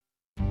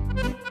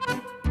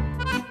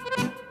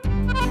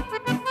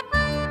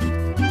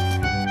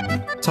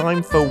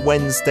Time for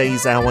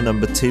Wednesday's hour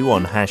number 2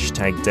 on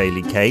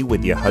 #DailyK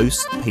with your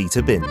host,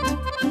 Peter Bind.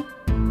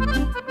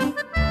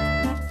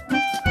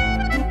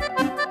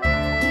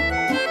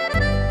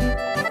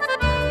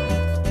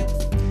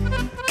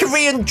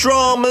 Korean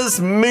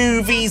dramas,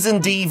 movies,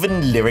 and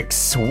even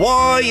lyrics.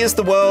 Why is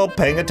the world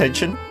paying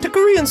attention to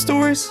Korean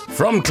stories?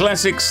 From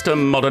classics to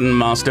modern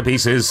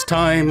masterpieces,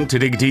 time to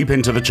dig deep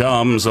into the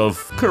charms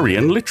of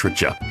Korean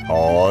literature.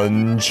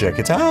 On Check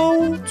It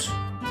Out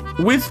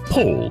with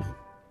Paul.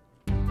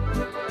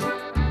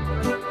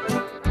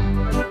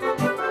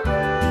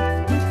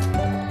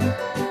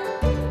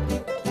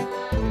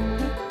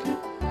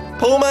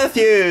 Paul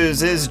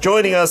Matthews is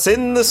joining us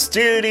in the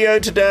studio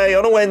today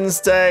on a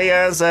Wednesday,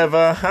 as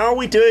ever. How are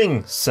we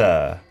doing,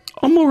 sir?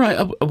 I'm all right.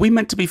 Are we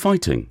meant to be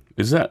fighting?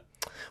 Is that...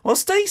 Well,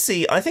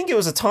 Stacey, I think it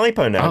was a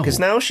typo now, because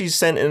now she's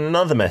sent in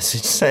another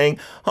message saying,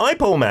 "Hi,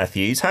 Paul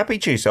Matthews. Happy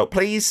Chuseok.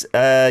 Please,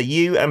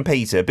 you and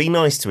Peter, be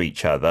nice to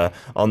each other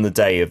on the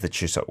day of the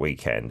Chuseok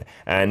weekend."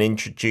 And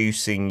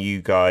introducing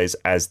you guys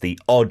as the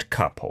odd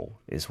couple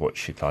is what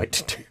she'd like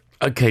to do.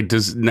 Okay,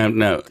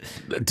 now,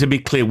 to be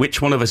clear,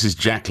 which one of us is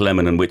Jack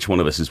Lemmon and which one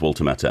of us is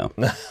Walter Matthau?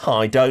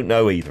 I don't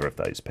know either of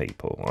those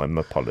people. I'm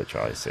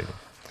apologising.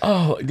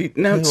 Oh,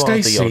 now,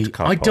 Stacey,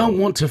 I don't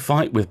want to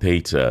fight with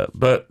Peter,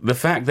 but the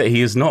fact that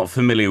he is not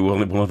familiar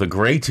with one of the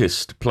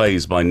greatest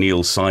plays by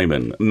Neil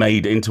Simon,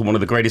 made into one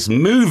of the greatest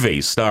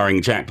movies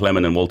starring Jack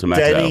Lemmon and Walter Matthau.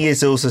 Denny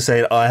is also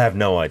saying, I have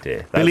no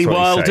idea. That's Billy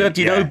Wilder,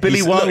 do you know who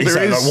Billy Wilder is?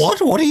 Like,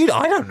 what are you...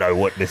 I don't know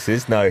what this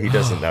is. No, he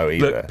doesn't know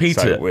either. Look,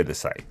 Peter, so we're the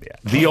same, yeah.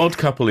 The Odd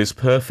Couple is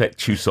perfect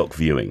Chuseok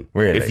viewing.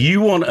 Really? If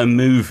you want a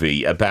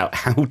movie about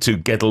how to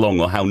get along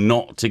or how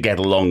not to get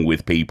along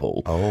with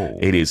people,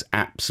 it is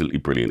absolutely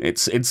brilliant.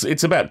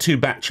 It's about two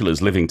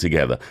bachelors living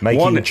together.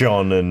 Making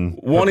John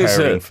and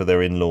preparing for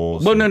their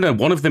in-laws. Well, no.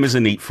 One of them is a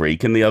neat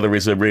freak and the other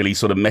is a really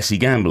sort of messy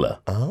gambler.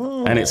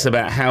 Oh. And it's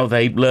about how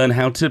they learn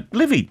how to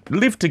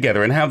live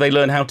together and how they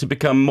learn how to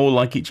become more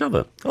like each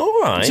other.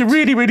 All right. It's a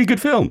really, really good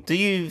film. Do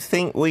you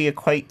think we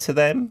equate to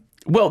them?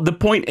 Well, the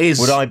point is...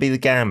 Would I be the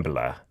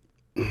gambler?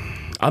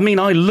 I mean,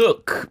 I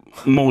look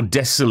more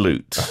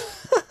dissolute.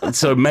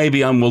 So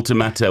maybe I'm Walter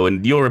Matthau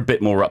and you're a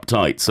bit more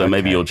uptight, so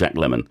maybe you're Jack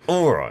Lemmon.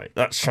 All right,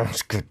 that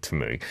sounds good to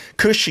me.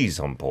 Cushy's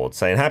on board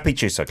saying, "Happy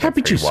Chuseok,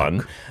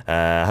 everyone.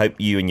 Hope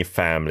you and your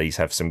families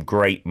have some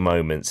great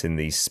moments in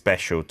these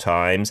special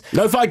times."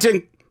 No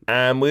fighting!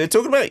 And we were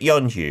talking about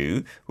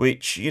Yeonhyu,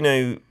 which, you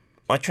know,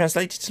 I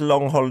translated to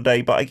long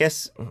holiday, but I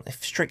guess,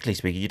 if strictly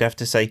speaking, you'd have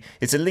to say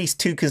it's at least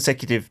 2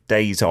 consecutive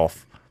days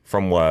off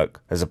from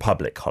work as a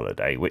public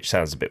holiday, which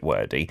sounds a bit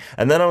wordy.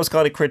 And then I was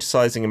kind of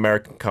criticising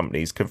American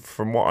companies, because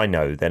from what I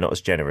know, they're not as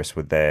generous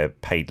with their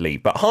paid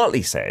leave. But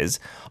Hartley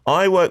says,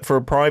 "I work for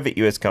a private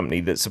US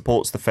company that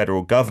supports the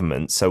federal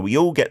government, so we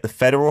all get the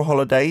federal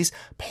holidays,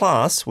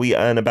 plus we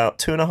earn about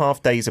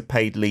 2.5 days of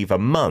paid leave a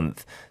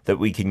month that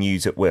we can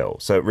use at will.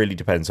 So it really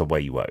depends on where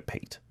you work,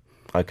 Pete."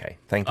 Okay,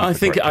 thank you. I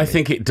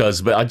think it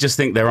does, but I just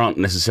think there aren't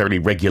necessarily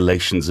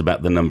regulations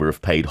about the number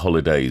of paid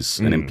holidays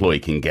an employee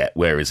can get.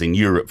 Whereas in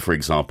Europe, for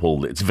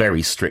example, it's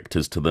very strict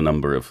as to the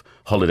number of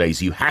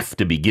holidays you have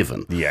to be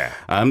given. Yeah.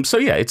 So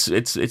yeah,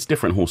 it's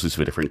different horses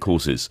for different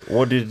courses.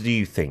 What did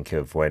you think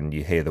of when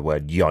you hear the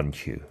word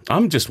Yeonhyu?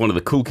 I'm just one of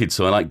the cool kids,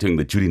 so I like doing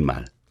the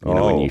줄임말. You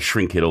know, when you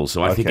shrink it all.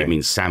 So I think it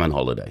means salmon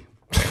holiday.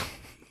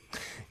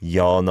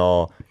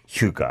 Yeonhyu.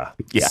 Hyuga.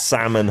 Yeah.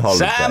 Salmon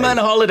holiday. Salmon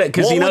holiday.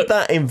 What would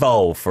that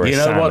involve for a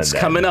salmon? You know what's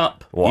coming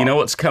up? What? You know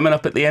what's coming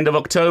up at the end of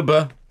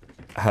October?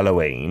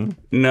 Halloween?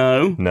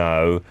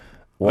 No.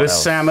 What the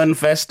else? Salmon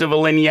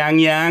Festival in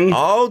Yangyang.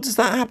 Oh, does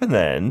that happen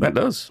then? That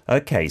does.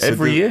 Okay. So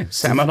every year,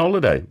 salmon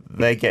holiday.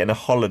 They're getting a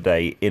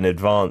holiday in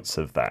advance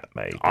of that,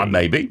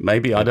 maybe.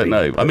 Maybe. I don't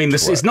know. I mean,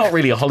 it's not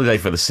really a holiday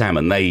for the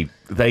salmon.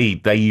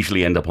 They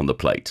usually end up on the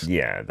plate.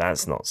 Yeah,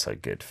 that's not so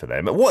good for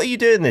them. What are you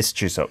doing this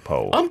Chuseok,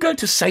 Paul? I'm going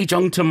to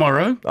Sejong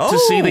tomorrow to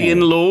see the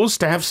in-laws,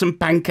 to have some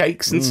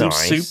pancakes and some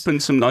soup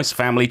and some nice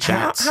family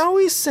chats. How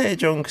is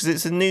Sejong? Because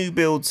it's a new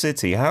build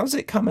city. How's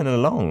it coming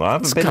along? I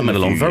haven't been coming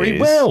along very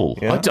well.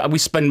 Yeah? We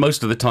spend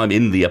most of the time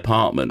in the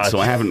apartment, so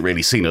I haven't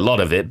really seen a lot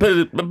of it.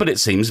 But it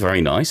seems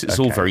very nice. It's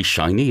all very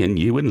shiny and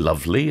new and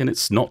lovely, and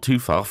it's not too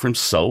far from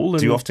Seoul.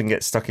 Do you often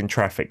get stuck in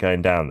traffic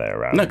going down there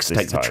around? No, because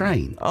take the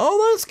train.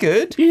 Oh, that's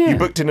good. Yeah. You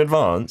booked in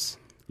advance?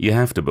 You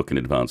have to book in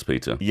advance,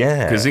 Peter.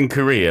 Yeah. Because in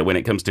Korea, when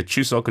it comes to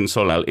Chuseok and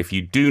Seollal, if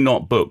you do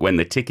not book when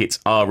the tickets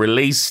are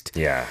released,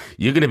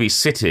 you're going to be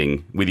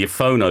sitting with your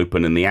phone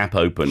open and the app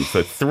open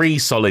for 3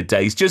 solid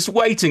days, just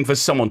waiting for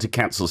someone to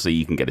cancel so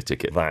you can get a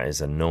ticket. That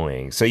is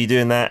annoying. So you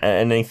doing that?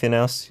 Anything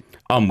else?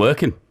 I'm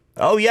working.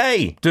 Oh,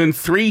 yay. Doing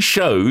 3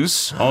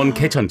 shows on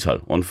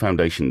Kecheonto on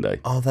Foundation Day.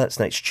 Oh, that's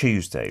next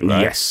Tuesday,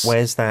 right? Yes.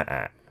 Where's that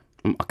at?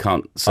 I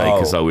can't say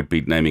because I would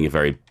be naming a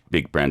very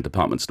big brand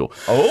department store.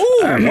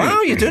 Oh,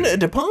 wow, you're doing it at a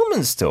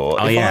department store.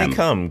 If I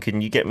come, can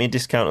you get me a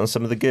discount on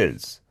some of the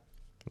goods?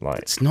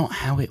 It's not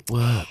how it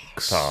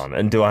works.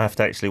 And do I have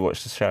to actually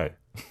watch the show?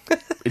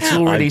 It's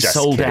already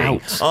sold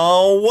out.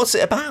 Oh, what's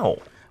it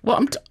about?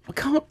 Well, I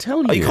can't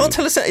tell you. Oh, you can't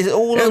tell us that? Is it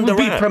all it under would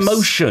be wraps?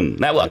 promotion.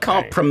 Now, I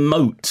can't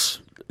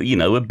promote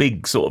a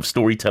big sort of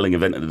storytelling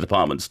event at the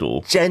department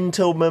store.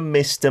 Gentleman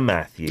Mr.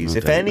 Matthews,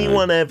 if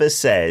anyone ever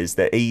says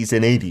that he's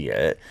an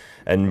idiot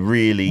and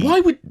really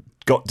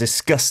got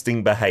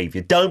disgusting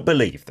behaviour, don't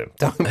believe them.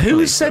 Who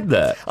has said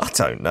that? I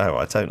don't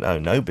know.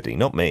 Nobody,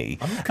 not me.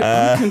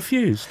 I'm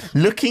confused.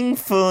 Looking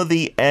for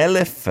the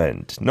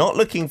elephant, not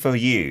looking for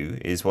you,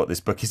 is what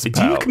this book is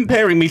about. Are you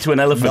comparing me to an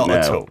elephant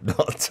now?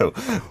 Not at all.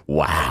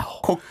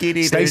 Wow.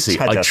 코끼리를 Stacey,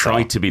 찾았다. I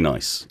tried to be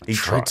nice. He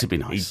tried to be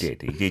nice. He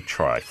did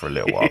try for a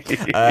little while.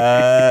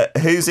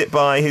 Who's it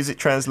by? Who's it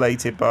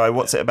translated by?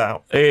 What's it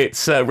about?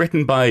 It's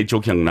written by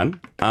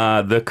Kyung-ran.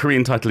 The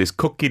Korean title is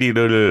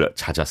코끼리를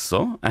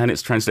찾았어, and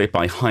it's translated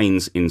by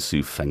Heinz,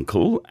 Insu,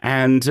 Fenkl.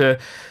 And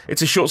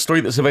it's a short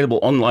story that's available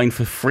online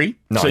for free.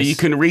 Nice. So you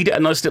can read it. A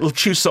nice little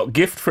Chuseok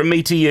gift from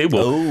me to you.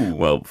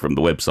 Well, from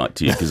the website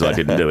to you, because I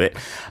didn't do it.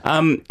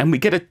 And we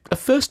get a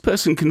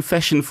first-person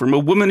confession from a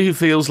woman who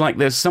feels like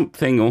there's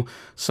something or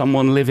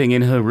someone living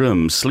in her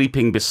room,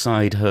 sleeping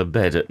beside her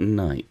bed at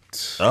night.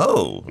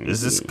 Oh,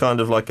 is this kind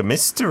of like a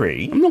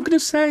mystery? I'm not going to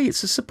say.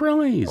 It's a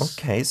surprise.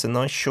 Okay, it's a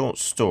nice short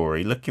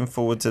story. Looking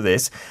forward to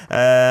this.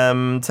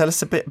 Tell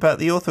us a bit about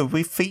the author.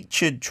 We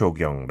featured Cho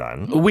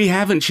Kyung-ran. We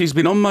haven't. She's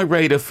been on my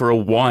radar for a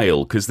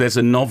while because there's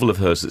a novel of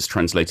hers that's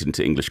translated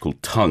into English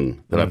called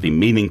Tongue that I've been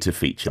meaning to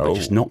feature, but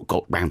just not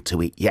got round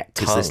to it yet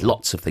because there's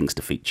lots of things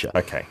to feature.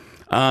 Okay.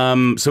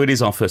 So it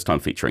is our first time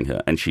featuring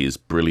her, and she is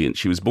brilliant.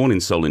 She was born in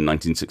Seoul in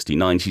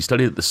 1969. She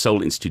studied at the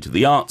Seoul Institute of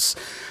the Arts,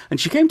 and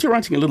she came to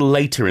writing a little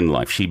later in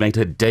life. She made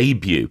her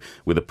debut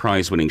with a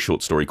prize-winning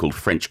short story called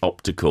French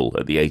Optical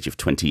at the age of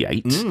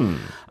 28.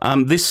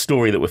 This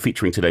story that we're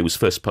featuring today was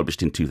first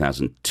published in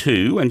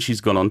 2002, and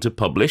she's gone on to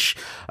publish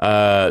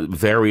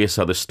various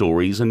other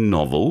stories and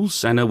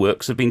novels, and her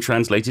works have been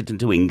translated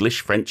into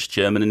English, French,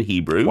 German, and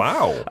Hebrew.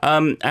 Wow.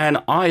 And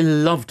I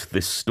loved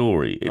this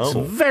story. It's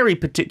very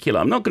particular.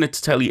 I'm not going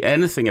to tell you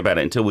anything about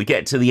it until we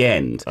get to the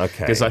end.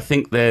 Okay. Because I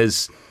think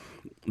there's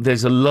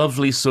a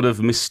lovely sort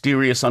of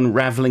mysterious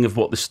unraveling of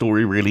what the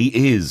story really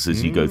is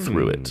as you go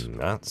through it.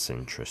 That's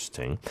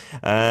interesting.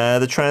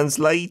 The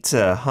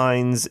translator,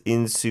 Heinz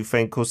Insu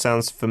Fenkl,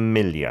 sounds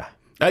familiar.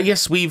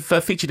 Yes, we've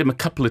featured him a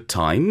couple of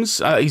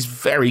times. He's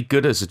very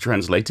good as a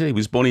translator. He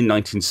was born in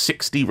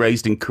 1960,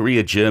 raised in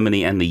Korea,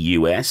 Germany, and the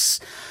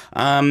US.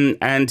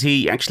 And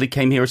he actually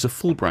came here as a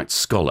Fulbright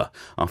scholar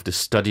after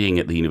studying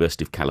at the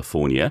University of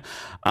California.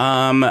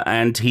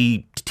 And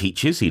he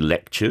teaches, he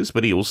lectures,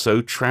 but he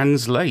also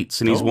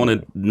translates. And he's won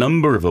a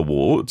number of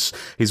awards.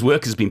 His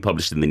work has been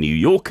published in The New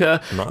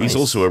Yorker. Nice. He's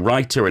also a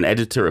writer, an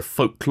editor, a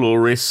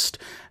folklorist.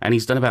 And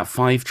he's done about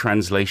 5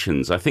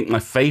 translations. I think my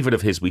favourite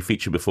of his we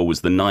featured before was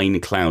The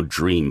Nine-Cloud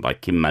Dream by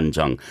Kim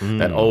Man-jung,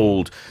 that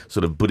old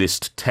sort of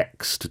Buddhist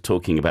text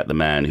talking about the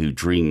man who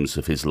dreams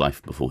of his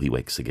life before he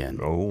wakes again.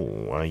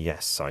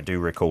 Yes, I do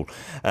recall.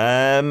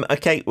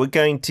 Okay, we're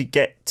going to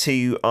get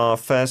to our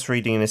first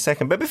reading in a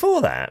second. But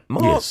before that,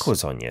 Mark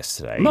was on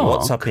yesterday. Mark?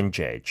 What's up in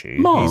Jeju?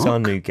 Mark? He's our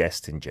new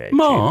guest in Jeju.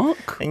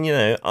 Mark?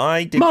 And,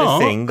 I did the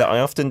thing that I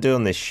often do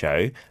on this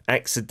show,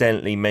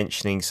 accidentally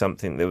mentioning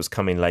something that was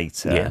coming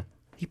later. Yeah.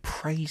 He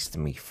praised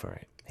me for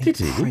it. Did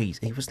he?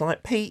 He was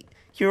like, Pete,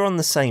 you're on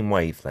the same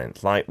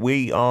wavelength. Like,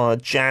 we are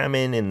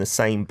jamming in the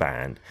same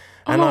band.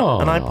 And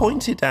I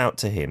pointed out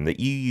to him that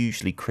you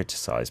usually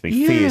criticise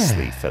me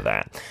fiercely for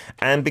that.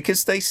 And because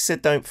Stacey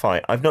said don't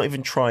fight, I've not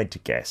even tried to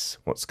guess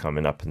what's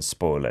coming up and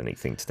spoil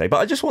anything today.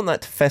 But I just want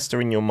that to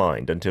fester in your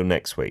mind until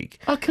next week.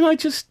 Can I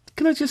just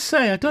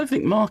say, I don't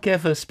think Mark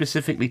ever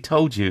specifically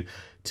told you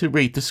to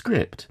read the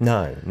script.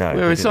 No.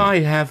 Whereas I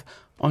have,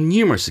 on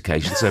numerous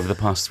occasions over the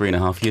past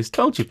 3.5 years,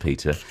 told you,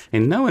 Peter,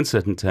 in no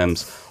uncertain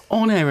terms,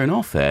 on air and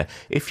off air,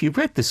 if you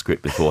read the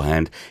script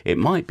beforehand, it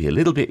might be a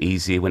little bit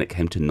easier when it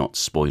came to not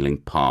spoiling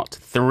part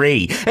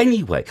 3.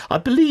 Anyway, I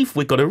believe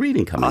we've got a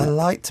reading coming up. I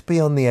like to be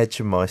on the edge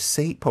of my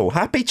seat, Paul.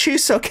 Happy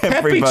Chuseok,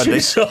 everybody. Happy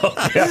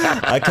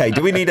Chuseok. Okay,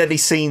 do we need any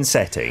scene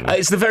setting?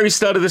 It's the very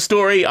start of the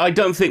story. I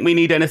don't think we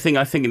need anything.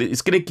 I think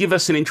it's going to give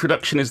us an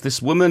introduction as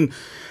this woman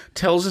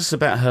tells us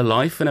about her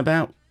life and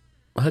about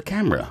her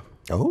camera.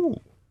 Oh.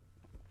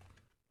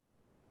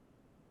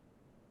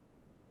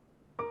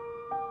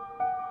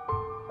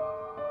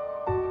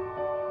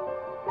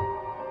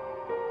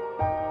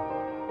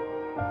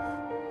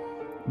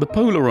 The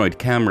Polaroid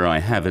camera I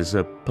have is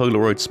a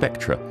Polaroid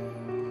Spectra.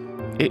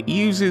 It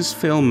uses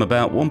film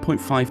about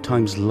 1.5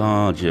 times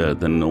larger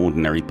than an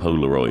ordinary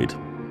Polaroid,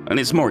 and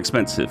it's more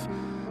expensive.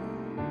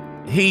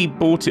 He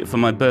bought it for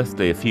my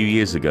birthday a few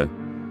years ago.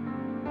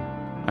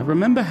 I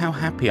remember how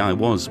happy I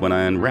was when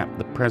I unwrapped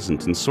the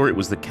present and saw it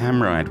was the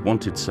camera I'd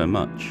wanted so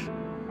much.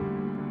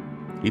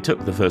 He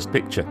took the first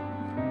picture.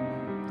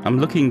 I'm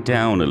looking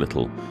down a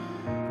little,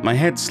 my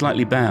head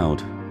slightly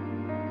bowed.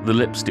 The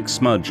lipstick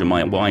smudge on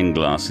my wine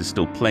glass is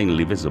still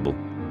plainly visible.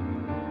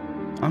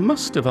 I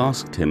must have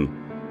asked him,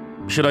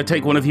 "Should I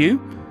take one of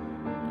you?"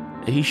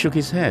 He shook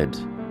his head.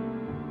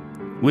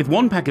 With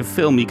one pack of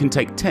film you can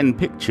take 10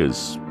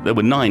 pictures. There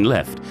were 9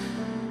 left.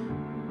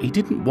 He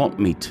didn't want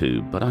me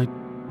to, but I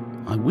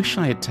wish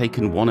I had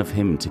taken one of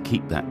him to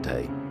keep that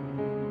day.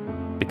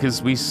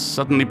 because we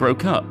suddenly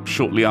broke up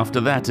shortly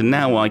after that, and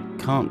now I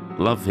can't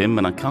love him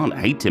and I can't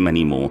hate him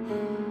anymore.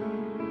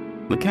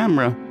 The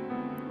camera,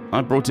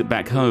 I brought it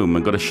back home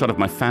and got a shot of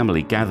my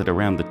family gathered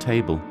around the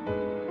table.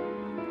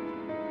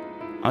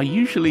 I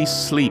usually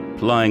sleep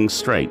lying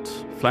straight,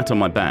 flat on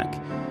my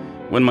back.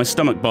 When my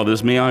stomach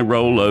bothers me, I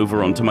roll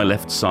over onto my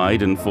left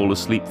side and fall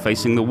asleep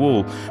facing the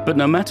wall. But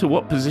no matter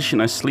what position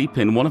I sleep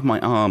in, one of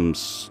my arms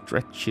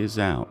stretches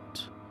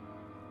out,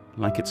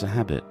 like it's a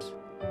habit,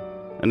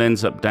 and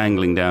ends up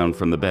dangling down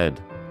from the bed.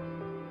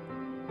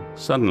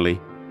 Suddenly,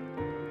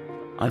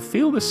 I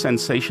feel the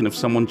sensation of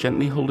someone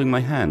gently holding my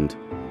hand.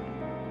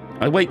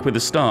 I wake with a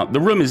start. The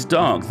room is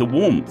dark. The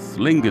warmth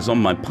lingers on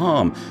my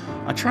palm.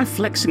 I try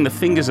flexing the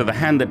fingers of the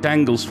hand that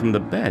dangles from the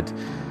bed.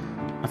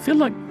 I feel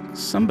like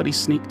somebody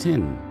sneaked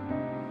in.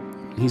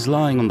 He's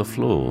lying on the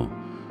floor,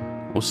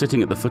 or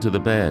sitting at the foot of the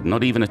bed,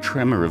 not even a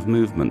tremor of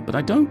movement, but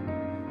I don't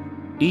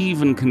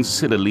even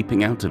consider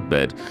leaping out of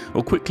bed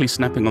or quickly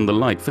snapping on the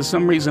light. For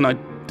some reason, I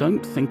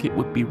don't think it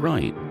would be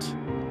right.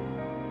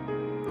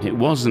 It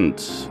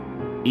wasn't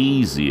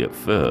easy at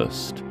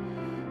first.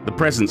 The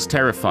presence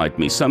terrified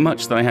me so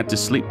much that I had to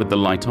sleep with the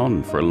light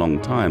on for a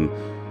long time.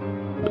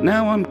 But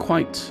now I'm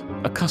quite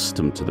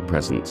accustomed to the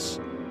presence.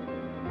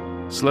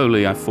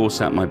 Slowly, I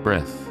force out my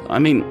breath.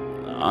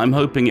 I'm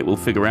hoping it will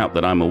figure out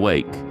that I'm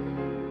awake.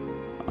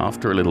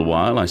 After a little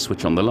while, I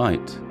switch on the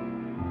light.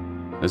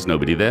 There's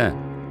nobody there.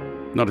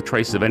 Not a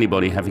trace of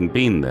anybody having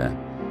been there.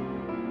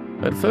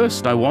 At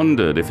first, I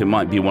wondered if it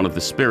might be one of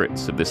the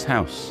spirits of this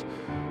house.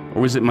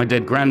 Or is it my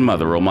dead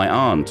grandmother or my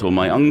aunt or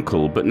my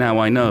uncle? But now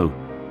I know.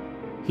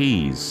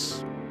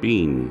 He's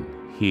been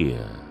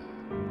here.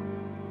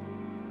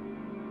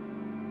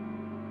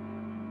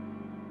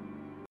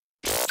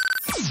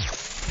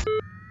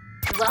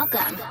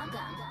 Welcome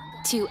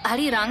to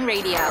Arirang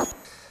Radio.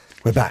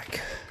 We're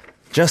back.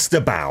 Just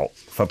about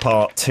for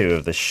part 2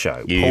 of the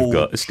show. You've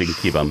got a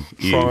stinky bum.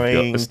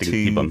 Trying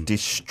to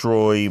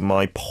destroy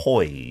my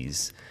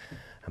poise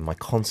and my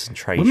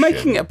concentration. We're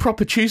making it a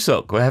proper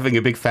Chuseok. We're having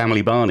a big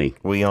family Barney.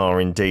 We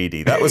are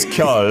indeedy. That was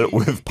Kyung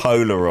with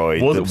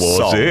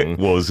Polaroid.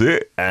 Was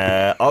it?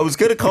 I was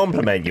going to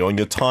compliment you on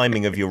your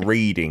timing of your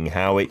reading,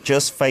 how it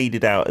just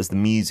faded out as the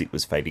music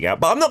was fading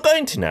out. But I'm not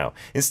going to now.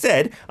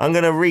 Instead, I'm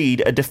going to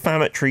read a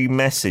defamatory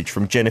message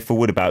from Jennifer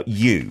Wood about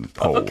you,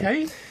 Paul.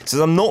 Okay. It says,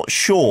 I'm not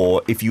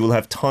sure if you will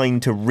have time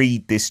to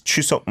read this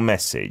Chuseok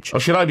message. Oh,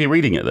 should I be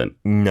reading it then?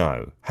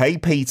 No. Hey,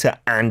 Peter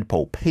and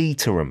Paul.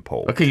 Peter and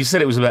Paul. Okay, you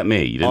said it was about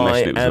me. You didn't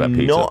mention it was about Peter.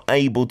 I am not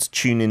able to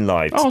tune in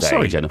live today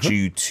sorry, Jennifer.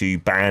 due to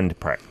band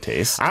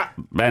practice.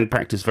 Band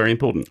practice, very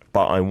important.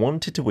 But I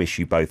wanted to wish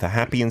you both a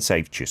happy and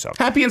safe Chuseok.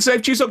 Happy and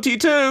safe Chuseok to you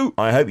too!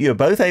 I hope you are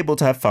both able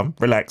to have fun,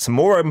 relax, and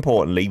more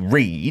importantly,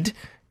 read.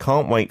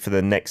 Can't wait for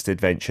the next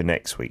adventure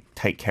next week.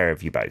 Take care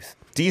of you both.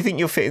 Do you think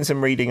you'll fit in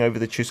some reading over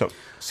the Chuseok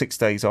 6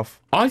 days off?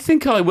 I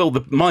think I will.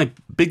 My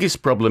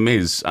biggest problem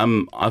is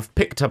I've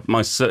picked up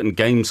my certain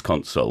games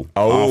console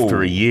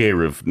after a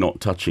year of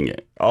not touching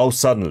it. Oh,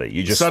 suddenly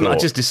you just I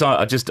just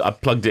decided I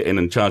plugged it in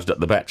and charged up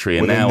the battery,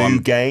 and now a new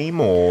game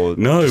or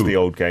just the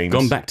old games?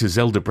 Gone back to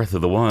Zelda Breath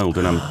of the Wild,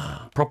 and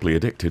I'm properly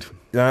addicted.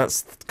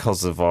 That's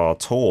because of our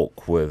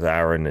talk with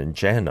Aaron and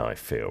Jen, I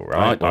feel,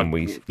 right? When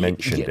we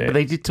mentioned it. But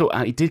they did talk.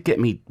 It did get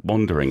me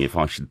wondering if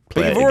I should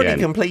play it again. But you've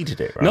already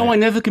completed it, right? No, I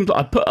never completed.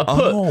 I put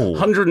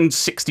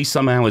 160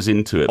 some hours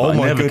into it, but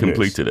I never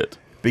completed it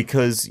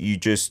because you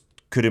just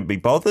couldn't be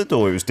bothered,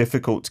 or it was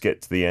difficult to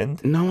get to the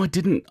end. No, I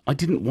didn't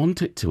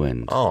want it to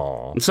end.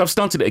 Oh, so I've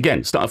started it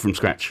again. Started from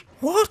scratch.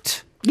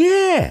 What?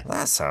 Yeah,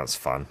 that sounds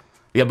fun.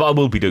 Yeah, but I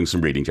will be doing some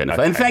reading, Jennifer.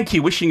 Okay. And thank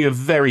you. Wishing you a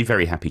very,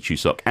 very happy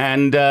Chuseok.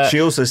 And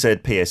she also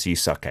said, P.S. you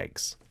suck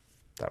eggs.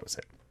 That was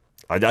it.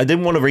 I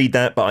didn't want to read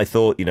that, but I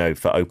thought,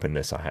 for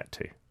openness, I had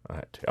to.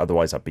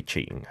 Otherwise, I'd be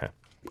cheating her.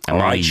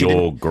 Am I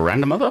your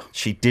grandmother?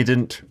 She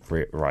didn't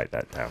write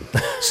that down.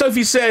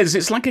 Sophie says,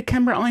 it's like a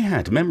camera I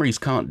had. Memories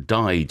can't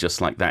die just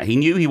like that. He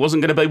knew he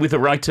wasn't going to be with a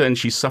writer and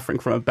she's suffering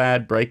from a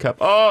bad breakup.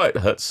 Oh, it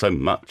hurts so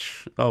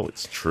much. Oh,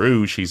 it's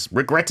true. She's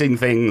regretting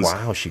things.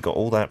 Wow, she got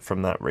all that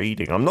from that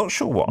reading. I'm not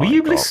sure what Were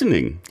you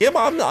listening? Yeah,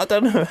 but I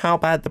don't know how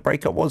bad the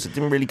breakup was. It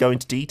didn't really go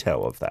into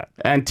detail of that.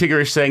 And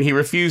Tigger is saying he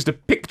refused a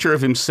picture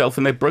of himself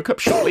and they broke up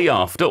shortly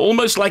after,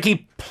 almost like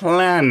he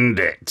planned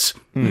it.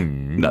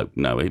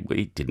 No,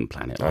 he didn't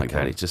plan it like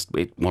that. It's just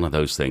one of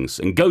those things.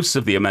 And ghosts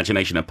of the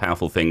imagination are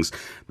powerful things.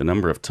 The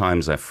number of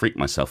times I've freaked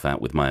myself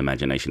out with my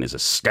imagination is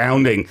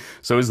astounding.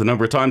 So is the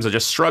number of times I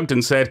just shrugged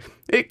and said,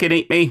 it can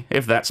eat me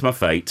if that's my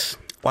fate.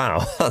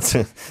 Wow, that's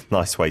a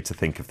nice way to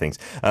think of things.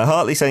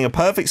 Hartley saying a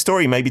perfect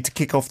story maybe to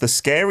kick off the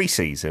scary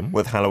season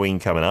with Halloween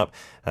coming up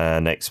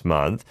next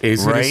month.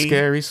 Is it a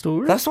scary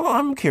story? That's what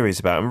I'm curious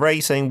about. And Ray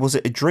saying, was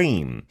it a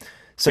dream?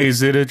 So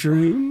is it a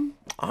dream?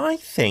 I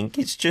think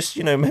it's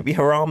just, maybe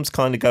her arm's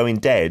kind of going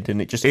dead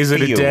and it just Is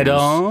it a dead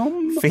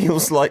arm?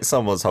 Feels like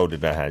someone's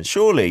holding her hand.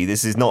 Surely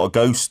this is not a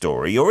ghost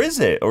story, or is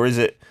it? Or is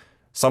it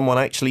someone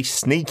actually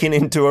sneaking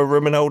into a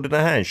room and holding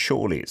her hand?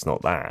 Surely it's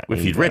not that. Well,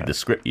 if you'd read the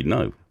script, you'd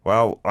know.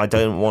 Well, I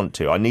don't want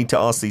to. I need to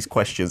ask these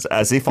questions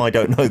as if I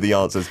don't know the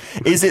answers.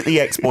 Is it the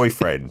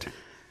ex-boyfriend?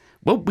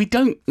 Well, we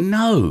don't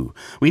know.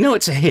 We know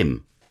it's a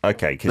him.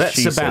 Okay, because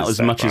That's about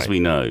as much as we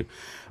know.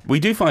 We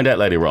do find out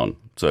later on,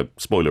 so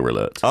spoiler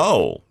alert.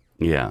 Oh.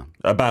 Yeah.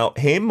 About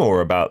him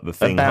or about the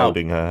thing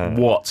holding her hand?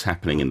 What's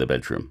happening in the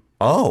bedroom.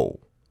 Oh.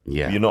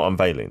 Yeah. You're not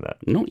unveiling that?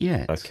 Not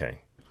yet. Okay.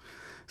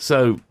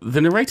 So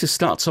the narrator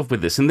starts off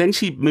with this, and then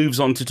she moves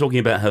on to talking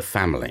about her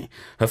family.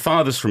 Her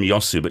father's from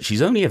Yosu, but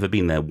she's only ever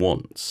been there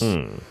once.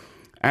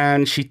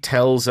 And she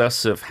tells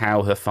us of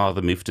how her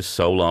father moved to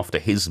Seoul after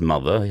his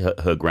mother,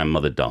 her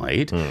grandmother,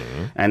 died,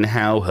 and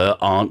how her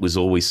aunt was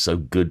always so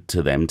good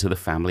to them, to the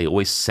family,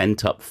 always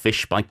sent up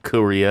fish by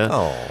courier.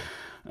 Oh.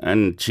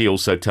 And she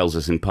also tells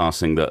us in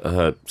passing that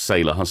her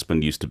sailor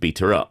husband used to beat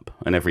her up,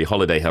 and every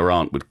holiday her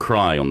aunt would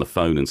cry on the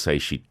phone and say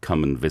she'd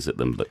come and visit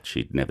them, but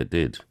she never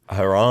did.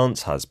 Her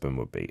aunt's husband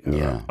would beat her.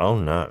 Yeah. Oh,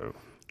 no.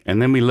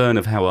 And then we learn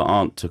of how her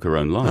aunt took her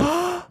own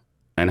life.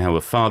 And how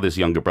her father's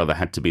younger brother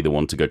had to be the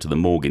one to go to the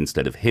morgue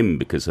instead of him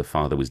because her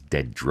father was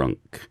dead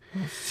drunk.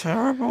 That's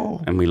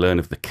terrible. And we learn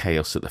of the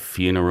chaos at the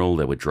funeral.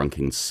 There were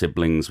drunken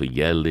siblings were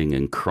yelling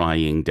and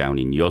crying down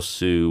in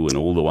Yosu, and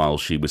all the while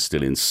she was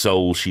still in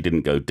Seoul. She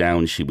didn't go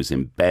down. She was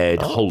in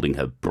bed, holding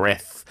her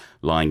breath,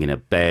 lying in a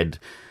bed,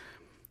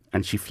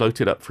 and she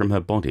floated up from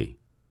her body.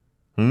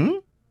 Yeah.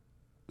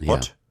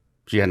 What?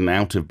 She had an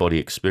out-of-body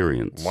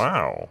experience.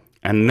 Wow.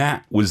 And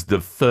that was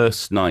the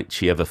first night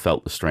she ever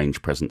felt the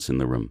strange presence in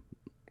the room.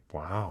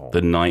 Wow.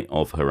 The night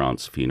of her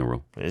aunt's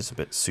funeral. It is a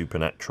bit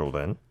supernatural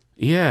then.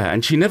 Yeah,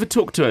 and she never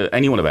talked to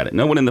anyone about it.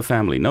 No one in the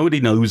family.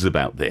 Nobody knows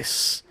about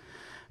this.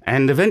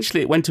 And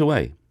eventually it went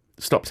away.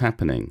 Stopped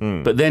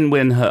happening. But then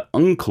when her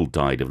uncle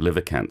died of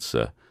liver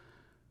cancer,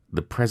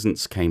 the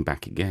presence came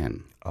back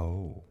again.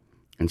 Oh.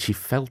 And she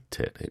felt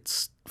it.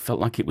 It felt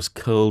like it was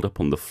curled up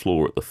on the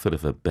floor at the foot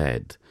of her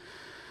bed.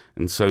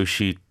 And so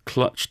she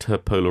clutched her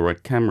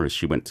Polaroid camera as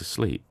she went to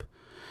sleep.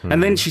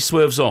 And then she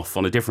swerves off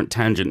on a different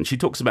tangent, and she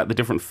talks about the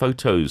different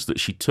photos that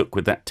she took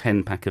with that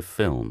 10-pack of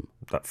film.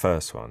 That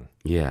first one?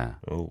 Yeah.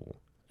 Oh.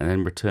 And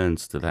then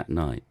returns to that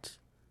night.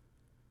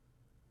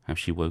 How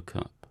she woke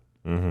up.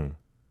 Mm-hmm.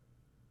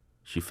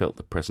 She felt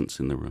the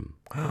presence in the room.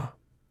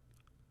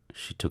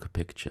 She took a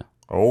picture.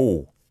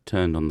 Oh.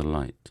 Turned on the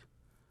light.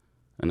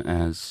 And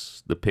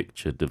as the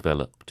picture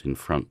developed in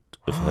front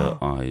of her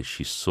eyes,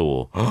 she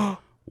saw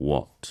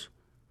what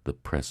the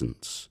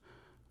presence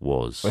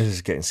was. This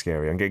is getting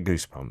scary. I'm getting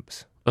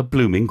goosebumps. A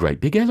blooming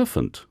great big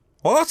elephant.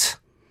 What?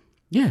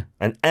 Yeah.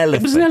 An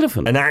elephant? It was an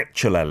elephant. An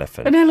actual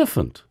elephant? An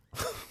elephant.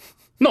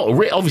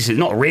 Obviously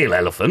not a real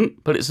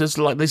elephant, but it's just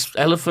like this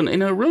elephant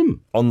in her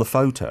room. On the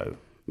photo?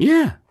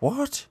 Yeah.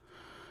 What?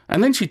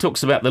 And then she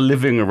talks about the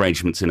living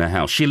arrangements in her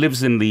house. She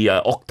lives in the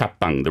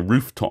oktapbang, the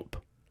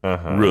rooftop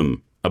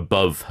room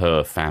above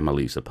her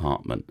family's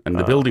apartment. And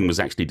the building was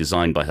actually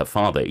designed by her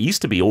father. It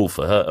used to be all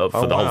for her,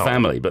 for the whole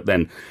family, but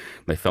then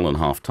they fell on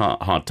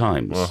hard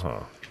times.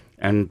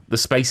 And the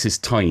space is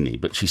tiny,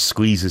 but she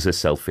squeezes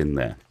herself in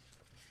there.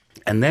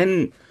 And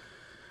then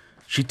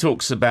she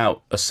talks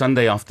about a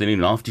Sunday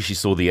afternoon after she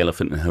saw the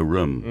elephant in her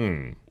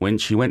room, when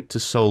she went to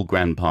Seoul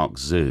Grand Park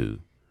Zoo.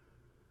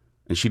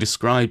 And she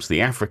describes the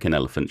African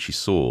elephant she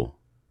saw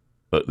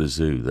at the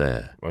zoo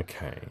there.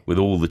 Okay. With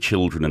all the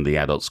children and the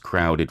adults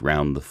crowded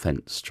round the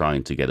fence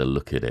trying to get a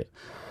look at it.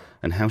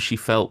 And how she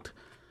felt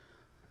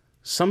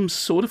some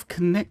sort of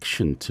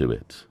connection to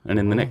it. And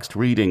in the next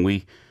reading,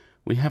 we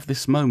have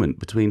this moment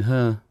between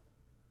her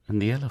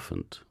and the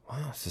elephant.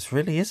 Wow, this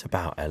really is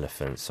about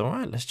elephants. All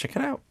right, let's check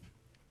it out.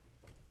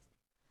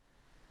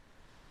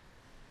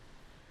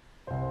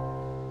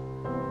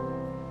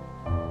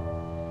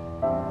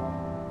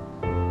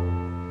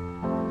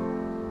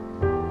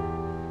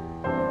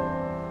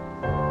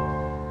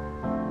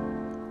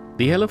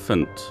 The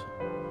elephant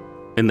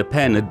in the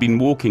pen had been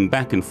walking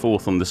back and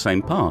forth on the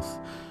same path.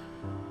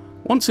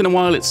 Once in a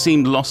while it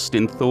seemed lost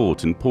in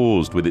thought and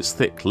paused with its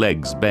thick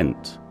legs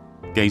bent,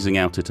 gazing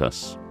out at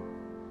us.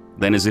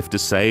 Then, as if to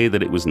say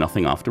that it was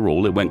nothing after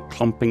all, it went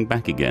clomping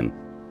back again,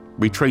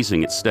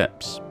 retracing its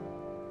steps.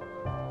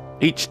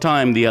 Each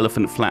time the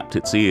elephant flapped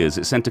its ears,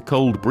 it sent a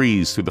cold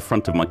breeze through the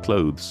front of my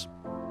clothes.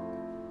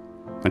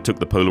 I took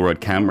the Polaroid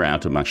camera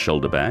out of my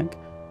shoulder bag.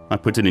 I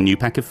put in a new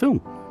pack of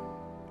film.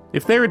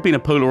 If there had been a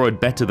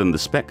Polaroid better than the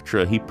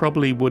Spectra, he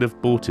probably would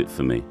have bought it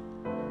for me.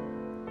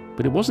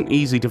 But it wasn't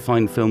easy to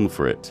find film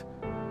for it.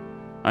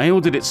 I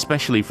ordered it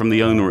specially from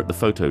the owner at the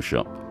photo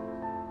shop.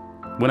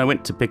 When I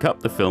went to pick up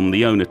the film,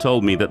 the owner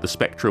told me that the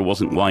Spectra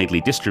wasn't widely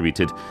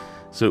distributed,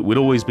 so it would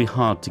always be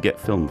hard to get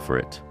film for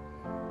it.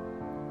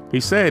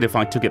 He said if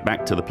I took it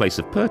back to the place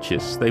of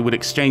purchase, they would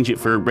exchange it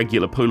for a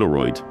regular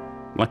Polaroid,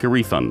 like a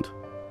refund.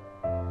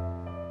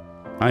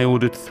 I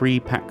ordered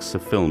 3 packs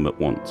of film at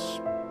once.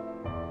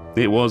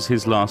 It was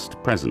his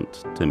last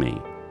present to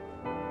me.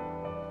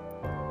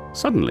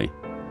 Suddenly,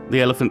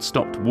 the elephant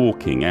stopped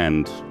walking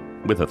and,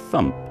 with a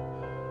thump,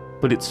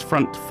 put its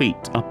front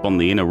feet up on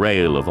the inner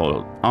rail of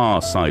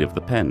our side of the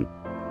pen.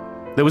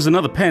 There was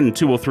another pen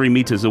 2 or 3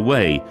 meters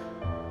away.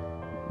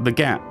 The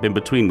gap in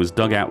between was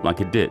dug out like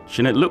a ditch,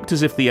 and it looked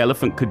as if the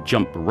elephant could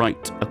jump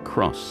right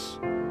across.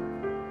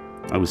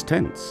 I was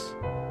tense.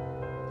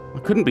 I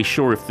couldn't be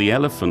sure if the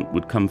elephant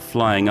would come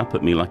flying up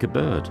at me like a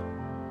bird.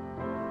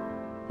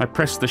 I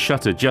pressed the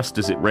shutter just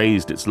as it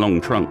raised its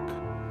long trunk.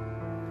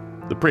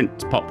 The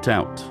print popped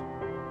out.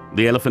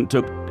 The elephant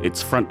took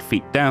its front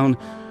feet down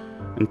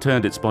and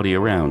turned its body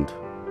around.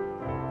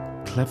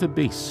 Clever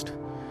beast.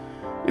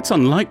 It's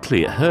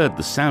unlikely it heard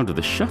the sound of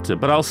the shutter,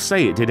 but I'll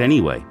say it did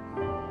anyway.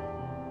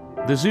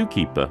 The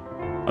zookeeper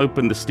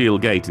opened the steel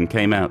gate and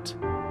came out.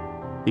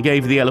 He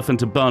gave the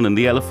elephant a bun, and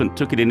the elephant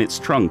took it in its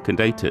trunk and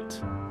ate it.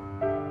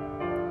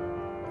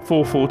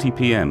 4:40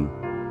 p.m.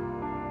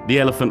 The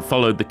elephant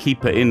followed the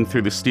keeper in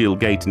through the steel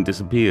gate and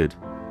disappeared.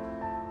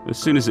 As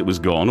soon as it was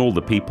gone, all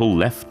the people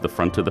left the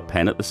front of the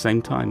pen at the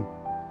same time.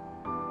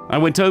 I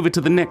went over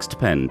to the next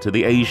pen, to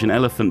the Asian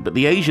elephant, but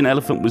the Asian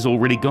elephant was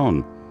already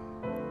gone.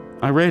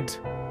 I read,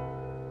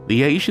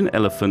 "The Asian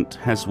elephant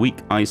has weak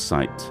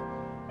eyesight.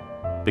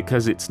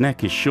 Because its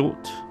neck is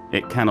short,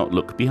 it cannot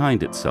look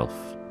behind itself."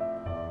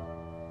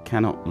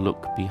 Cannot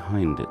look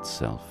behind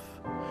itself.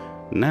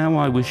 Now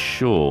I was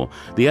sure.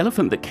 The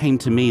elephant that came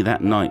to me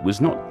that night was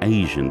not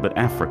Asian, but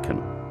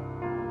African.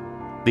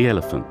 The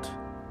elephant.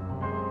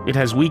 It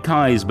has weak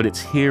eyes, but its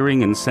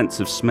hearing and sense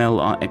of smell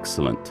are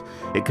excellent.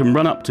 It can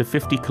run up to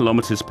 50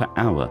 kilometers per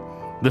hour.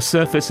 The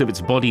surface of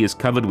its body is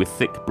covered with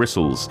thick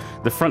bristles.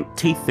 The front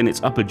teeth in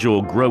its upper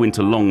jaw grow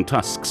into long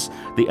tusks.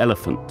 The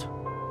elephant.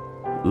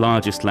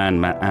 Largest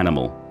land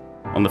animal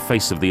on the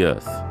face of the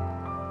earth.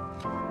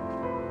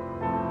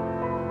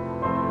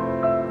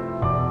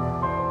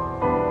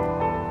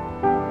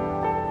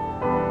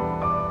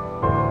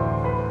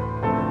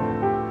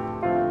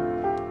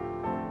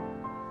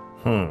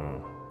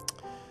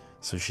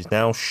 So she's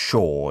now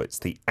sure it's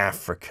the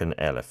African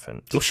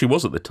elephant. Well, she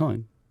was at the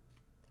time.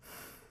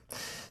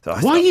 So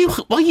why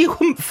are you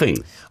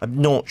humping?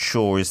 I'm not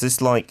sure. Is this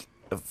like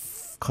a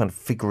kind of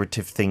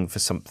figurative thing for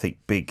something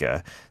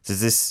bigger? Does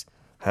this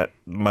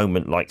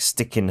moment like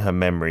stick in her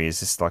memory?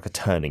 Is this like a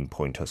turning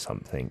point or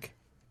something?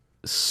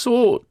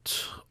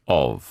 Sort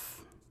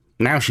of.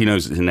 Now she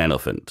knows it's an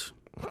elephant.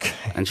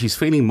 Okay. And she's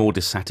feeling more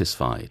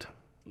dissatisfied,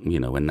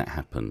 when that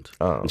happened.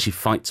 Oh. And she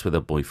fights with her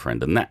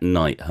boyfriend. And that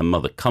night, her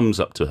mother comes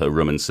up to her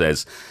room and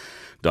says,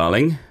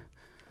 "Darling,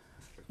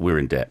 we're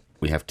in debt.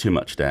 We have too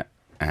much debt,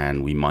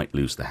 and we might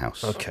lose the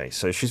house." Okay,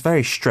 so she's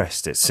very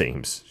stressed, it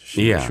seems.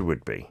 She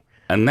would be.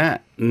 And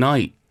that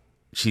night,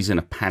 she's in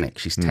a panic.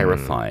 She's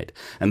terrified.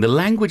 And the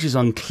language is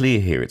unclear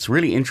here. It's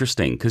really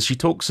interesting because she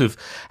talks of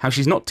how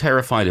she's not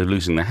terrified of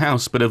losing the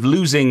house, but of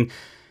losing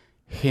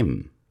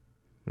him.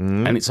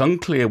 And it's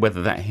unclear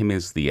whether that him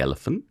is the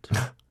elephant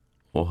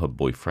or her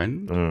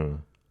boyfriend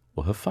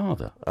or her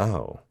father.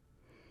 Oh.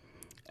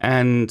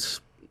 And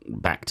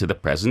back to the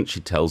present, she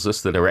tells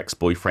us that her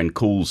ex-boyfriend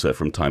calls her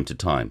from time to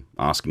time,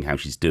 asking how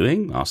she's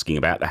doing, asking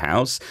about the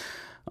house,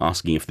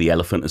 asking if the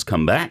elephant has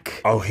come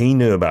back. Oh, he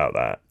knew about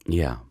that?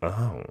 Yeah.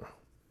 Oh.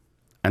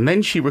 And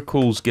then she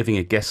recalls giving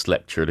a guest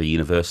lecture at a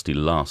university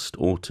last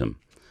autumn,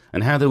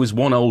 and how there was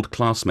one old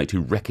classmate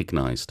who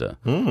recognized her,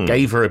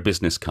 gave her a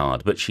business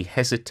card, but she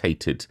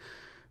hesitated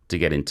to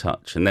get in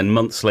touch. And then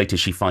months later,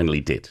 she finally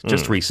did,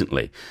 just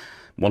recently,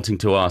 wanting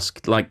to ask,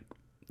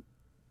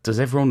 does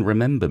everyone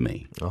remember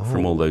me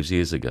from all those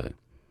years ago?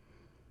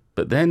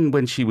 But then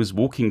when she was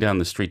walking down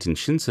the street in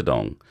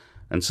Shinsadong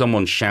and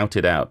someone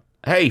shouted out,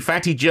 "Hey,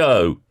 Fatty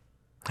Joe!"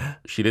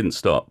 she didn't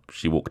stop.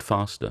 She walked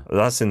faster.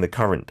 That's in the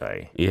current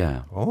day?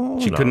 Yeah. Oh,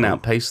 she couldn't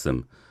outpace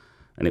them.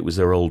 And it was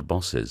her old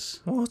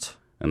bosses. What?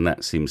 And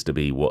that seems to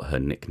be what her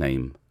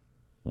nickname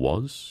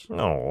was.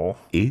 Oh.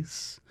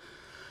 Is.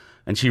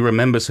 And she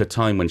remembers her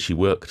time when she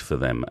worked for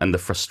them, and the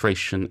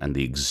frustration and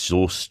the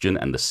exhaustion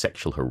and the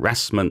sexual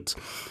harassment.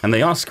 And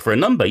they ask for a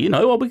number,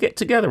 we get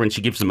together, and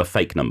she gives them a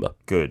fake number.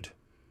 Good.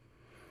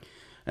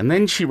 And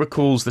then she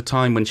recalls the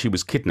time when she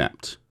was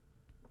kidnapped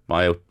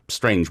by a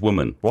strange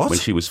woman. What? When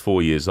she was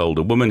 4 years old.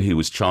 A woman who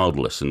was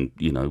childless and,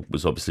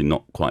 was obviously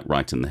not quite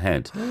right in the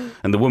head.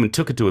 And the woman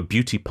took her to a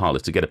beauty parlor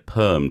to get a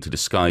perm to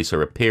disguise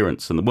her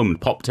appearance. And the woman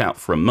popped out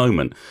for a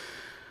moment.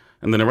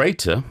 And the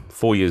narrator,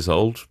 4 years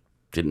old,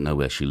 didn't know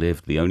where she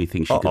lived. The only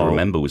thing she could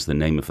remember was the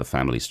name of her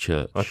family's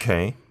church.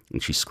 Okay.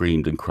 And she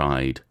screamed and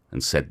cried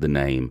and said the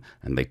name.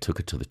 And they took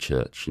her to the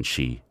church and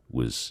she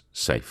was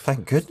safe.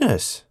 Thank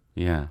goodness.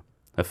 Yeah.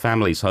 Her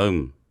family's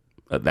home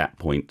at that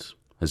point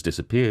has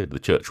disappeared. The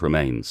church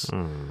remains.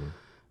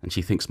 And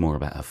she thinks more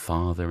about her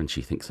father, and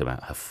she thinks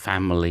about her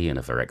family and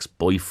of her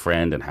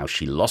ex-boyfriend and how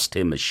she lost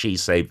him as she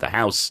saved the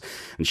house.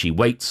 And she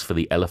waits for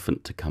the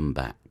elephant to come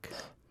back.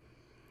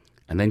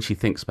 And then she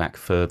thinks back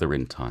further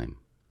in time,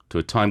 to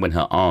a time when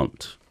her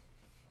aunt,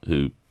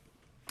 who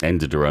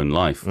ended her own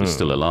life, was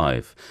still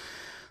alive.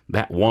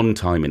 That one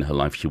time in her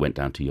life she went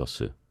down to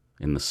Yosu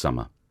in the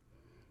summer.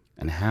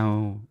 And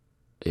how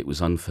it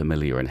was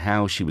unfamiliar, and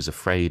how she was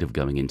afraid of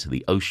going into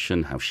the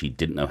ocean, how she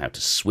didn't know how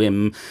to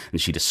swim. And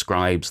she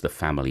describes the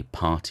family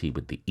party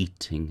with the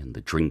eating and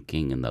the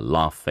drinking and the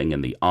laughing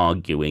and the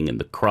arguing and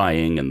the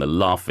crying and the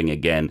laughing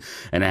again.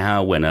 And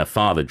how when her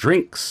father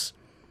drinks,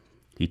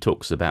 he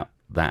talks about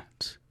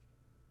that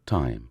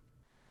time.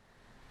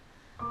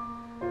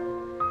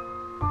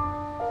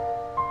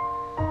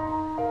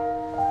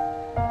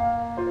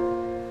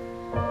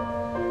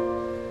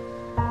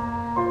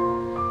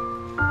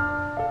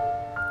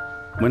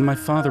 When my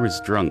father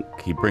is drunk,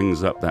 he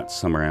brings up that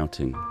summer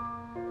outing.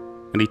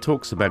 And he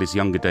talks about his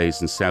younger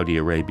days in Saudi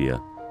Arabia,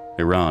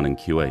 Iran and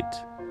Kuwait.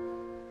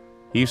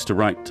 He used to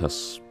write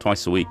us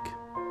twice a week.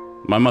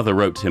 My mother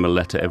wrote him a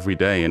letter every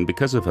day, and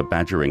because of her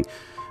badgering,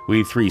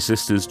 we 3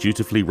 sisters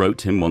dutifully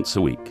wrote him once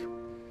a week.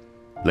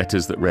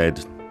 Letters that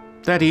read,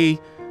 "Daddy,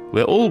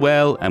 we're all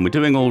well and we're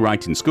doing all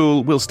right in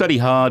school, we'll study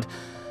hard,"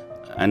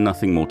 and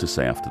nothing more to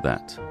say after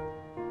that.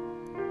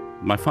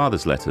 My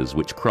father's letters,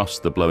 which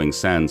crossed the blowing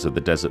sands of the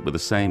desert, were the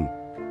same.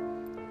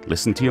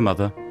 "Listen to your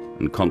mother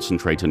and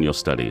concentrate on your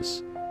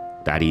studies.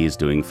 Daddy is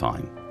doing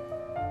fine."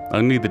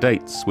 Only the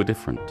dates were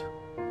different.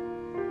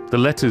 The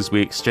letters we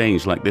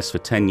exchanged like this for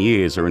 10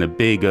 years are in a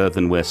big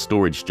earthenware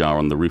storage jar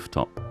on the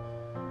rooftop.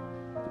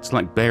 It's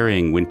like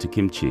burying winter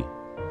kimchi,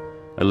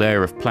 a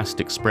layer of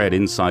plastic spread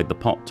inside the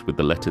pot with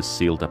the letters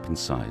sealed up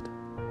inside.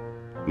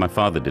 My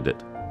father did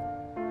it.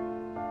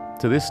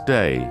 To this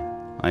day,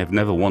 I have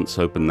never once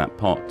opened that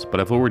pot, but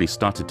I've already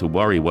started to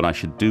worry what I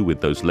should do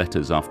with those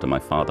letters after my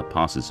father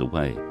passes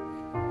away.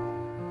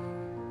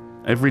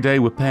 Every day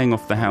we're paying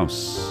off the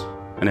house,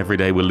 and every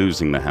day we're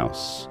losing the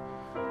house.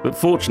 But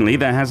fortunately,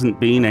 there hasn't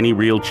been any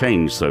real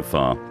change so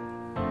far.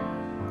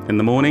 In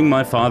the morning,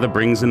 my father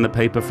brings in the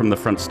paper from the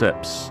front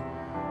steps.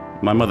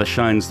 My mother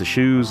shines the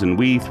shoes, and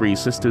we 3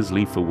 sisters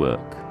leave for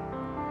work.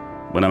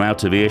 When I'm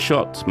out of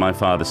earshot, my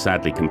father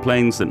sadly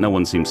complains that no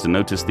one seems to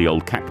notice the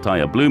old cacti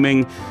are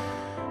blooming,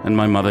 and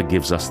my mother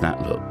gives us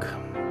that look.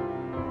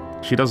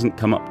 She doesn't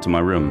come up to my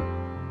room.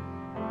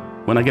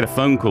 When I get a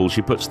phone call,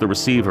 she puts the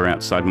receiver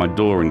outside my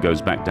door and goes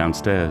back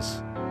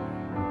downstairs.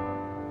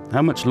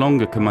 How much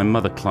longer can my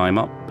mother climb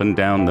up and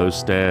down those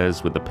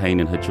stairs with the pain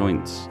in her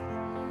joints?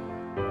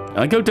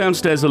 I go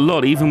downstairs a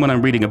lot, even when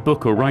I'm reading a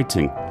book or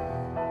writing.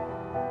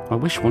 I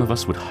wish one of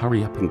us would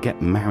hurry up and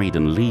get married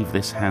and leave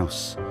this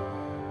house.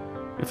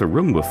 If a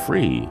room were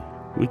free,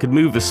 we could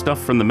move the stuff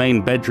from the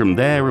main bedroom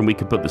there and we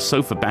could put the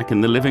sofa back in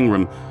the living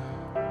room.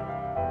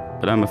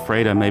 But I'm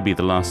afraid I may be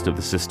the last of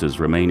the sisters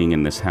remaining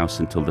in this house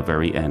until the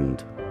very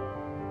end.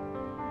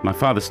 My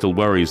father still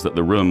worries that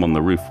the room on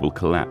the roof will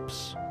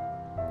collapse.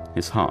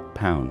 His heart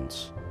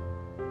pounds,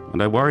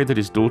 and I worry that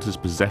his daughter's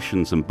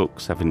possessions and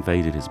books have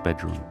invaded his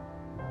bedroom.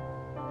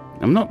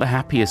 I'm not the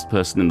happiest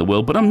person in the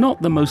world, but I'm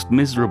not the most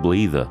miserable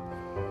either.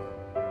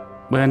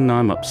 When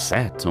I'm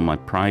upset or my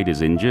pride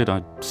is injured,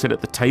 I sit at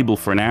the table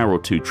for an hour or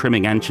 2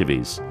 trimming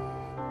anchovies.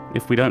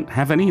 If we don't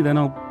have any, then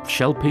I'll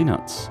shell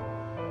peanuts.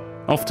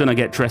 Often I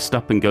get dressed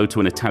up and go to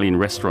an Italian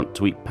restaurant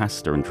to eat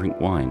pasta and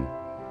drink wine.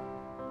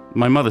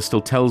 My mother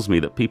still tells me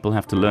that people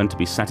have to learn to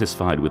be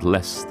satisfied with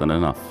less than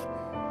enough.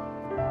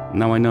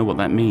 Now I know what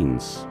that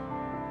means,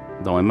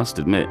 though I must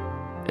admit,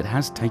 it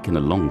has taken a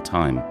long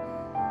time.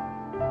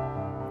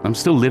 I'm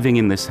still living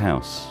in this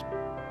house.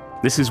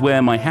 This is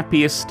where my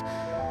happiest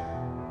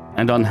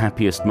and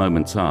unhappiest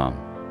moments are.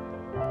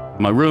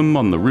 My room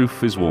on the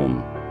roof is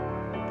warm.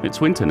 It's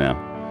winter now.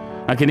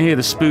 I can hear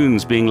the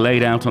spoons being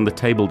laid out on the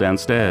table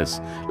downstairs.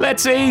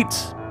 "Let's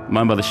eat!"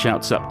 my mother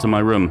shouts up to my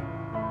room.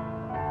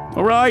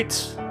 "All right,"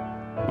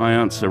 I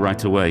answer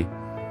right away,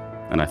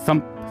 and I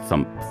thump,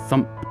 thump,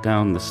 thump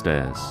down the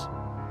stairs.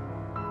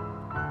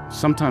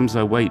 Sometimes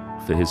I wait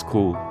for his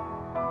call.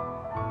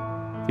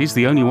 He's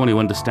the only one who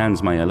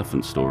understands my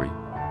elephant story.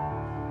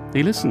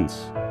 He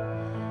listens.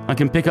 I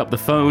can pick up the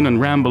phone and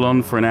ramble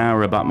on for an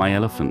hour about my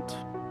elephant.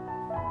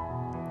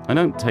 I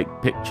don't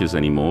take pictures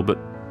anymore, but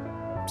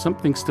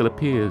something still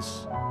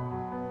appears.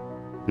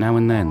 Now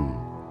and then.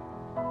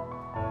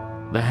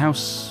 The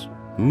house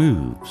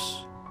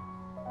moves.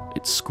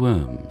 It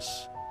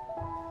squirms.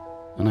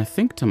 And I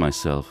think to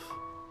myself,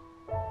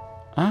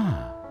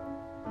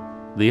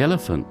 the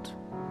elephant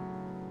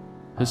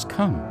has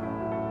come.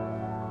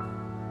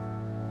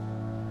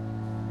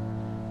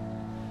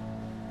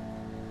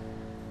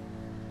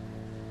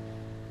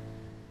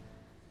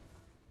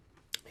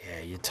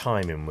 Yeah, your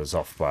timing was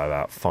off by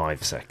about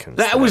 5 seconds.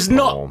 That was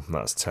not... Paul.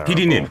 That's terrible.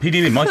 He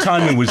didn't. My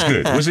timing was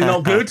good. Was it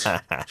not good?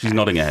 She's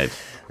nodding her head.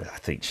 I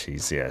think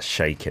she's,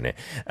 shaking it.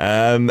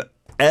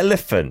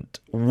 Elephant.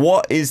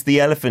 What is the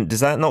elephant?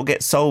 Does that not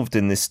get solved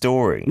in this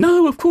story?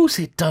 No, of course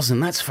it doesn't.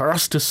 That's for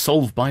us to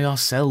solve by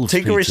ourselves,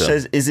 Tigrish Peter.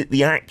 says, is it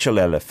the actual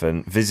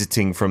elephant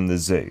visiting from the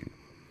zoo?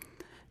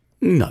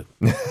 No.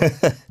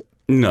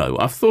 No,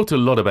 I've thought a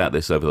lot about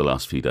this over the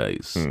last few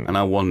days, and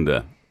I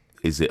wonder,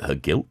 is it her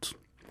guilt?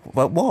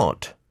 Well,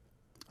 what?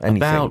 Anything?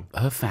 About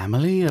her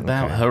family,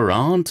 about her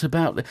aunt,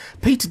 about...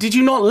 Peter, did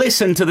you not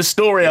listen to the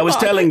story I was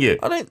telling you?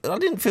 I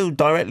didn't feel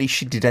directly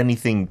she did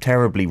anything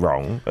terribly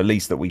wrong, at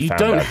least that we found out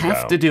You about. don't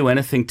have to do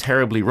anything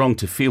terribly wrong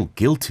to feel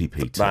guilty,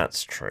 Peter.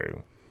 That's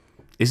true.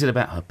 Is it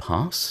about her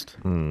past?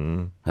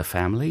 Her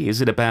family?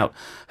 Is it about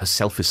her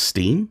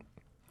self-esteem?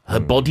 Her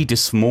body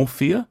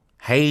dysmorphia?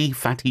 Hey,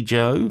 Fatty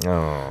Joe?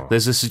 Oh.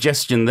 There's a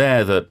suggestion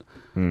there that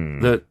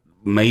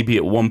maybe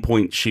at one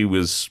point she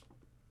was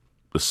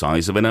the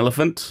size of an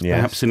elephant,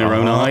 perhaps in her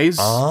own eyes.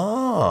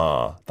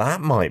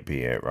 That might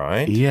be it,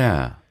 right?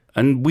 Yeah.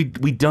 And we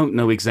don't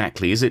know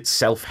exactly. Is it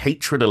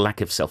self-hatred, a lack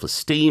of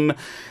self-esteem?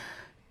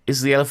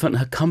 Is the elephant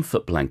her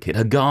comfort blanket,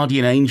 her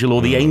guardian angel,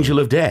 or the angel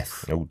of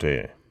death? Oh,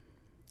 dear.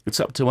 It's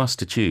up to us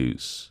to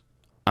choose.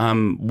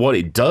 What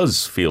it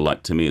does feel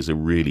like to me is a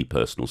really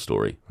personal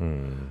story.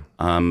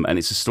 And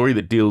it's a story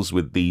that deals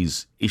with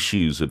these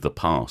issues of the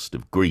past,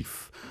 of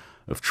grief,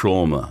 of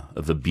trauma,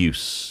 of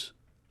abuse,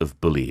 of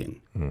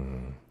bullying.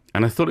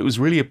 And I thought it was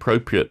really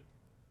appropriate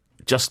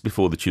just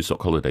before the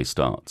Chuseok holiday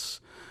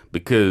starts,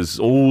 because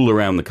all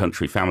around the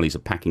country, families are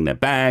packing their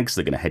bags,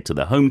 they're going to head to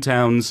their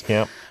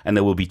hometowns, and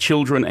there will be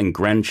children and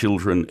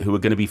grandchildren who are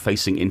going to be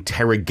facing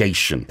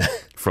interrogation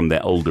from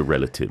their older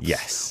relatives.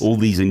 Yes. All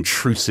these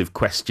intrusive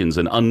questions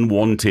and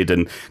unwanted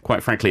and,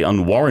 quite frankly,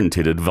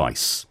 unwarranted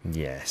advice.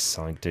 Yes,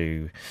 I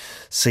do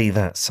see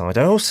that side.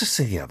 I also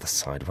see the other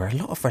side, where a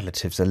lot of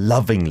relatives are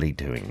lovingly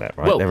doing that,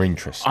 right? Well, they're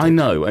interested. I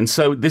know, and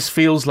so this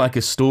feels like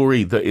a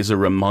story that is a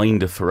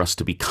reminder for us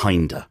to be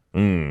kinder.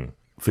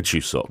 For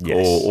Chuseok,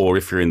 Yes. or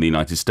if you're in the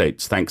United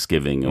States,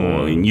 Thanksgiving,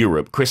 or in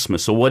Europe,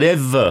 Christmas, or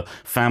whatever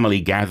family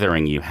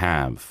gathering you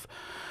have.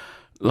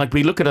 Like,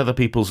 we look at other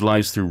people's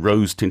lives through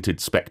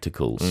rose-tinted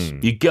spectacles.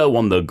 You go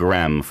on the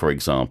gram, for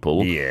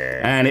example,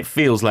 and it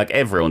feels like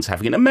everyone's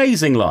having an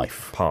amazing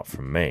life. Apart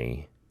from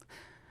me.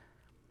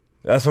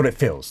 That's what it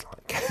feels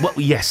like. Well,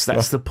 yes,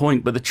 that's the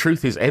point. But the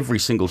truth is, every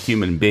single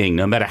human being,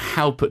 no matter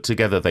how put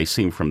together they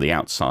seem from the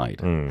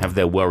outside, have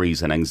their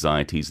worries and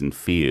anxieties and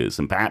fears.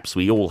 And perhaps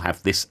we all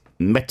have this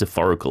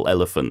metaphorical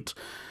elephant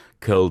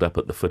curled up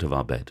at the foot of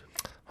our bed.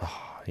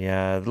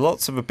 Yeah,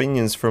 lots of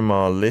opinions from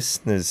our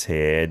listeners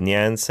here.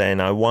 Nyan saying,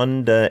 I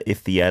wonder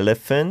if the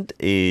elephant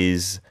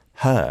is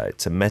her.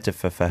 It's a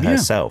metaphor for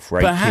herself.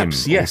 Ray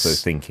perhaps, Kim yes.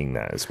 also thinking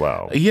that as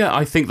well. Yeah,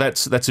 I think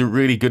that's a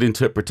really good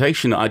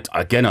interpretation. I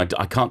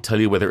can't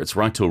tell you whether it's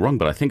right or wrong,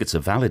 but I think it's a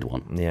valid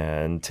one. Yeah,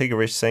 and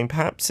Tigerish saying,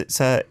 perhaps it's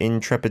her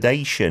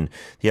intrepidation.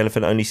 The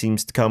elephant only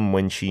seems to come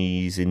when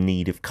she's in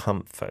need of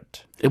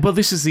comfort. Well,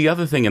 this is the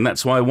other thing, and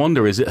that's why I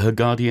wonder, is it her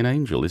guardian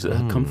angel? Is it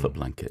her comfort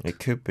blanket? It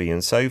could be.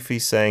 And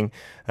Sophie's saying,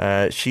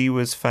 she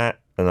was fat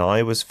and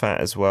I was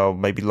fat as well.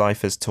 Maybe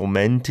life has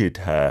tormented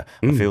her.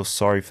 I feel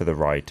sorry for the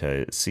writer.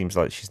 It seems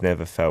like she's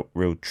never felt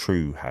real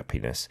true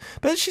happiness.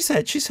 But she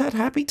said she's had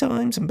happy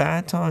times and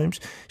bad times.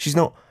 She's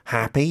not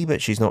happy,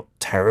 but she's not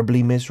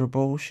terribly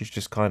miserable. She's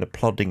just kind of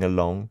plodding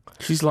along.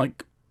 She's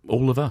like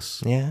all of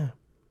us. Yeah,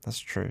 that's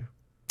true.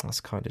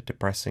 That's kind of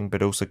depressing,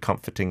 but also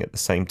comforting at the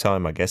same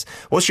time, I guess.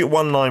 What's your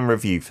one-line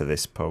review for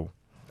this, Paul?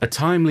 A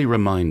timely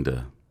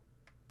reminder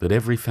that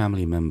every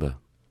family member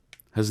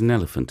has an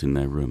elephant in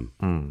their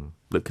room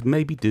that could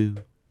maybe do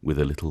with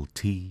a little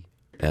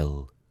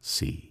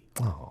TLC.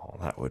 Oh,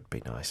 that would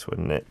be nice,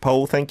 wouldn't it?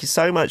 Paul, thank you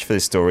so much for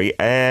this story.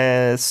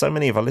 So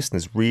many of our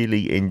listeners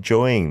really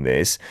enjoying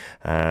this.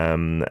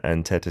 And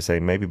Ted is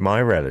saying, maybe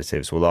my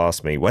relatives will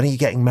ask me, when are you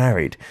getting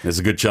married? There's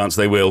a good chance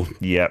they will.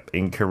 Yep,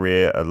 in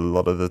Korea, a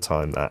lot of the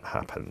time that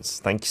happens.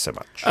 Thank you so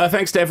much.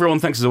 Thanks to everyone.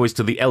 Thanks as always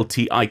to the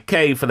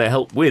LTIK for their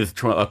help with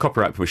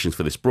copyright permissions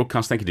for this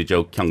broadcast. Thank you to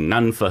Jo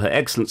Kyung-ran for her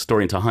excellent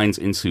story, and to Heinz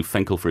Insu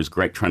Fenkl for his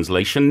great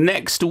translation.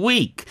 Next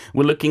week,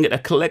 we're looking at a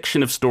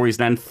collection of stories,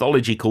 an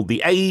anthology called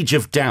The Age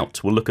of Doubt.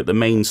 We'll look at the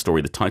main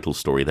story, the title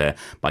story there,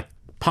 by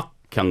Park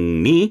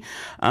Kyung-ni.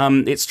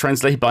 It's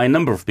translated by a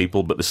number of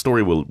people, but the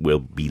story we'll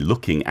be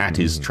looking at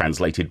is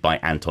translated by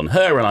Anton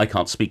Her, and I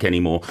can't speak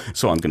anymore,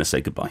 so I'm going to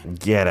say goodbye.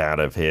 Get out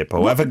of here,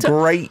 Paul. Have a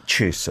great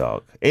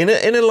Chuseok. In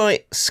a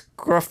like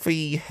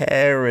scruffy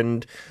hair,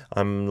 and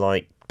I'm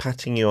like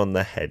patting you on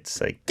the head,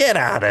 say, get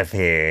out of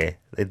here,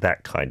 in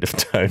that kind of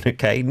tone,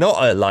 okay?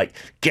 Not a like,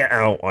 get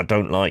out, I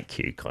don't like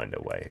you kind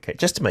of way, okay?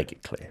 Just to make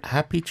it clear.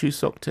 Happy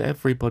Chuseok to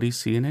everybody.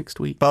 See you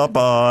next week.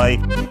 Bye-bye.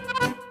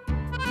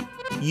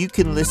 You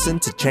can listen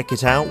to Check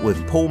It Out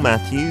with Paul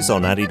Matthews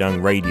on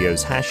Arirang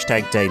Radio's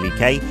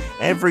 #DailyK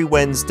every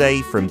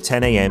Wednesday from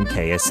 10 a.m.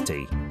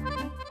 KST.